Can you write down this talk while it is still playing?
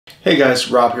Hey guys,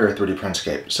 Rob here at 3D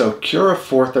Printscape. So Cura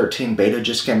 4.13 beta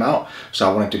just came out, so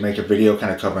I wanted to make a video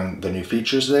kind of covering the new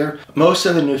features there. Most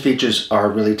of the new features are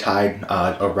really tied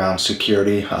around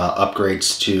security,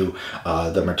 upgrades to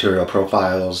the material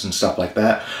profiles and stuff like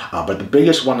that. But the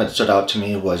biggest one that stood out to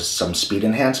me was some speed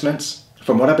enhancements.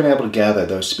 From what I've been able to gather,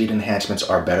 those speed enhancements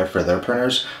are better for their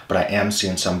printers, but I am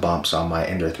seeing some bumps on my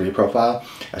Ender 3 profile,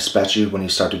 especially when you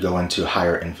start to go into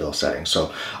higher infill settings.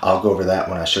 So I'll go over that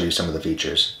when I show you some of the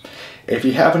features. If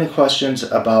you have any questions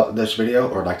about this video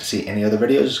or would like to see any other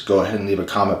videos, go ahead and leave a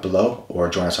comment below or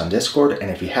join us on Discord. And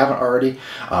if you haven't already,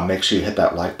 make sure you hit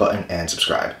that like button and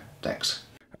subscribe. Thanks.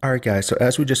 Alright guys, so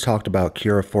as we just talked about,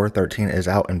 Cura 4.13 is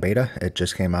out in beta. It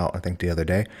just came out, I think, the other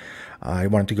day. I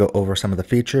wanted to go over some of the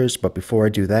features, but before I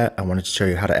do that, I wanted to show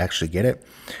you how to actually get it.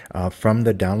 From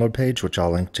the download page, which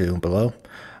I'll link to below,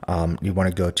 you want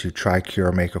to go to Try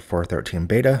Cura Maker 4.13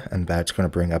 Beta, and that's going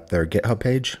to bring up their GitHub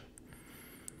page.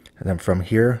 And then from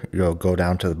here, you'll go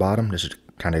down to the bottom. This is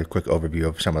kind of a quick overview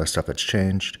of some of the stuff that's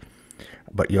changed.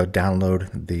 But you'll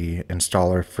download the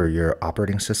installer for your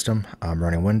operating system. I'm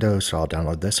running Windows, so I'll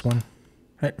download this one.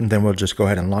 Right, and then we'll just go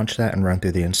ahead and launch that and run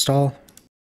through the install.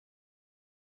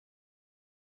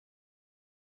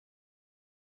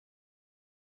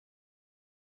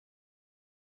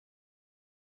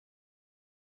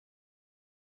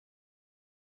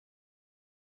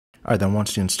 Alright, then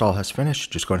once the install has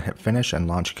finished, just go ahead and hit finish and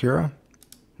launch Cura.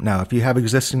 Now, if you have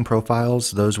existing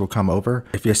profiles, those will come over.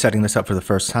 If you're setting this up for the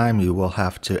first time, you will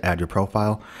have to add your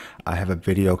profile. I have a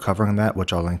video covering that,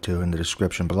 which I'll link to in the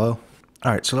description below.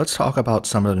 Alright, so let's talk about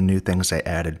some of the new things they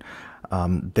added.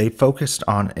 They focused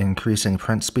on increasing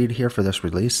print speed here for this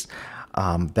release.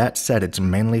 That said, it's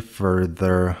mainly for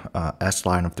their S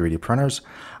line of 3D printers,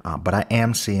 but I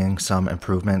am seeing some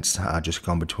improvements just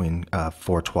going between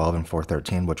 4.12 and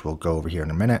 4.13, which we'll go over here in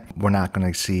a minute. We're not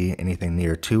going to see anything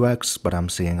near 2x, but I'm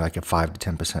seeing like a 5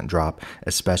 to 10% drop,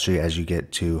 especially as you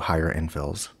get to higher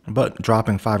infills. But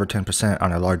dropping 5 or 10%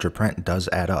 on a larger print does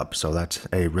add up, so that's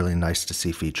a really nice to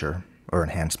see feature or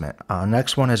enhancement.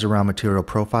 Next one is around material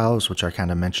profiles, which I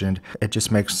kind of mentioned. It just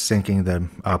makes syncing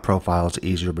the profiles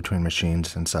easier between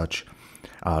machines and such.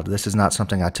 This is not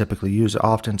something I typically use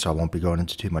often, so I won't be going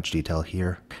into too much detail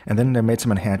here. And then they made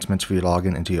some enhancements for you to log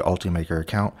into your Ultimaker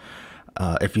account.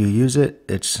 If you use it,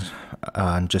 it's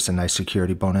just a nice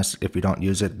security bonus. If you don't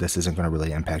use it, this isn't going to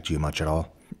really impact you much at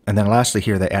all. And then lastly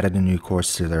here, they added a new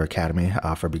course to their academy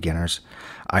for beginners.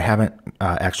 I haven't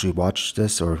actually watched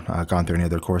this or gone through any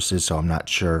other courses, so I'm not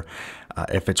sure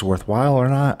if it's worthwhile or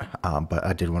not, but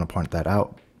I did want to point that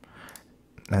out.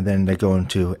 And then they go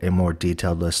into a more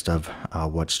detailed list of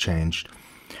what's changed.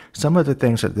 Some of the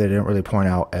things that they didn't really point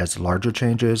out as larger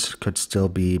changes could still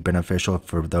be beneficial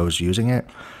for those using it,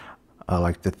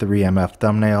 like the 3MF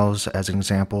thumbnails as an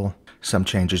example. Some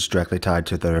changes directly tied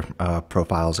to their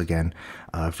profiles again.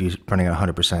 If you're printing at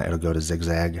 100%, it'll go to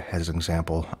zigzag as an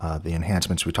example. The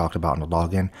enhancements we talked about in the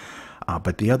login.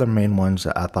 But the other main ones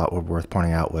that I thought were worth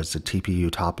pointing out was the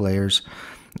TPU top layers.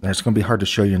 And it's going to be hard to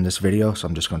show you in this video, so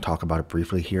I'm just going to talk about it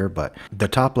briefly here. But the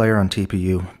top layer on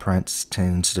TPU prints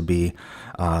tends to be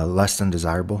less than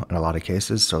desirable in a lot of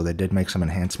cases, so they did make some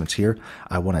enhancements here.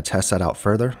 I want to test that out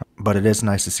further, but it is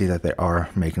nice to see that they are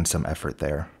making some effort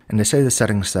there. And they say the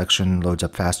settings section loads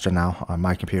up faster now. On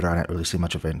my computer, I don't really see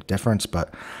much of a difference,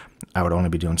 but I would only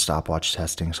be doing stopwatch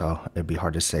testing, so it'd be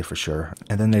hard to say for sure.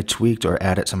 And then they tweaked or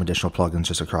added some additional plugins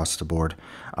just across the board,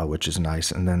 which is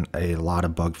nice. And then a lot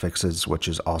of bug fixes, which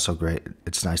is also great.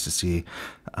 It's nice to see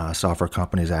software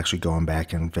companies actually going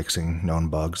back and fixing known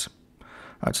bugs.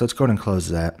 All right, so let's go ahead and close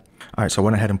that. All right, so I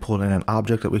went ahead and pulled in an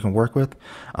object that we can work with.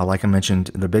 Like I mentioned,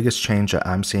 the biggest change that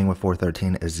I'm seeing with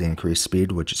 4.13 is the increased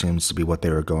speed, which seems to be what they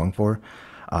were going for.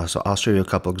 So I'll show you a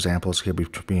couple examples here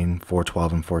between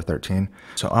 4.12 and 4.13.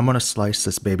 So I'm going to slice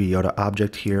this Baby Yoda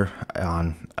object here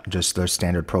on just their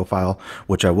standard profile,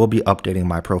 which I will be updating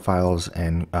my profiles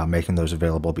and making those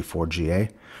available before GA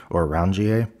or around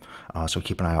GA. So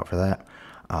keep an eye out for that.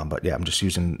 But yeah, I'm just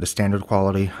using the standard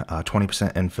quality,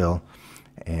 20% infill,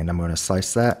 and I'm going to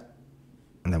slice that.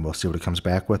 And then we'll see what it comes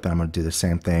back with. And I'm going to do the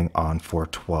same thing on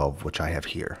 4.12, which I have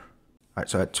here. All right,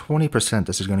 so at 20%,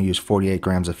 this is going to use 48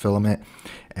 grams of filament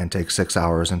and take 6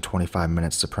 hours and 25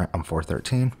 minutes to print on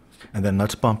 4.13. And then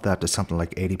let's bump that to something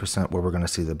like 80%, where we're going to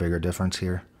see the bigger difference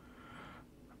here.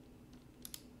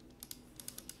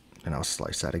 And I'll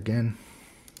slice that again.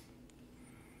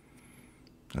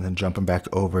 And then jumping back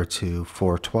over to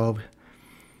 4.12.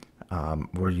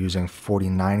 We're using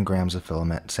 49 grams of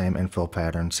filament, same infill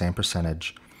pattern, same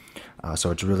percentage.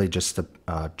 So it's really just the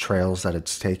trails that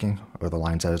it's taking, or the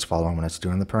lines that it's following when it's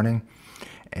doing the printing.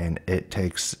 And it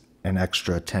takes an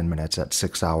extra 10 minutes at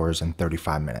 6 hours and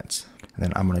 35 minutes. And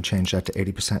then I'm going to change that to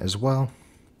 80% as well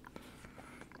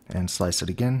and slice it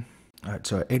again. All right,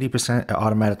 so at 80%, it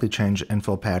automatically changed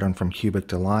infill pattern from cubic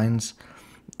to lines,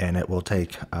 and it will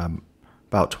take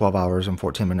about 12 hours and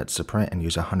 14 minutes to print and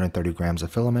use 130 grams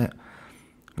of filament.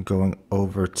 Going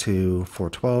over to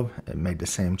 412, it made the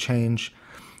same change.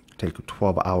 Take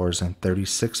 12 hours and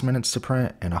 36 minutes to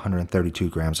print and 132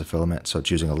 grams of filament, so it's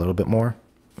using a little bit more.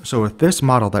 So with this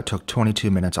model, that took 22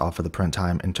 minutes off of the print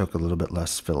time and took a little bit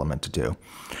less filament to do.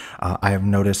 I have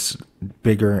noticed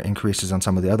bigger increases on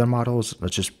some of the other models.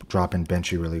 Let's just drop in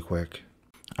Benchy really quick.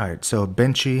 All right, so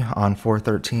Benchy on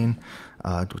 4.13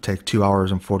 will take 2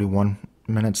 hours and 41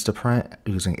 minutes to print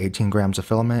using 18 grams of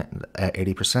filament at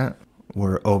 80%.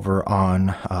 We're over on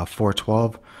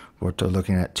 4.12. We're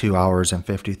looking at 2 hours and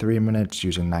 53 minutes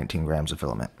using 19 grams of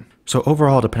filament. So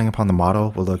overall, depending upon the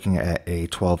model, we're looking at a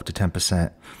 12 to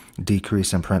 10%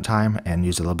 decrease in print time and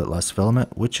use a little bit less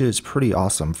filament, which is pretty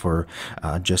awesome for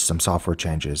just some software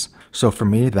changes. So for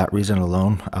me, that reason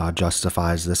alone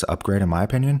justifies this upgrade in my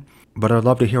opinion. But I'd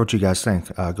love to hear what you guys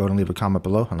think. Go ahead and leave a comment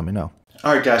below and let me know.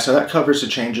 Alright guys, so that covers the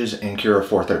changes in Cura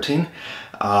 4.13.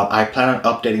 I plan on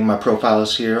updating my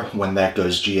profiles here when that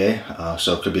goes GA,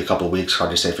 so it could be a couple weeks, hard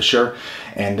to say for sure.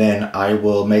 And then I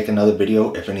will make another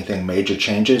video if anything major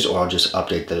changes, or I'll just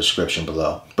update the description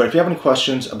below. But if you have any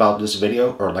questions about this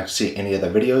video or would like to see any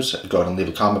other videos, go ahead and leave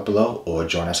a comment below or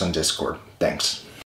join us on Discord. Thanks.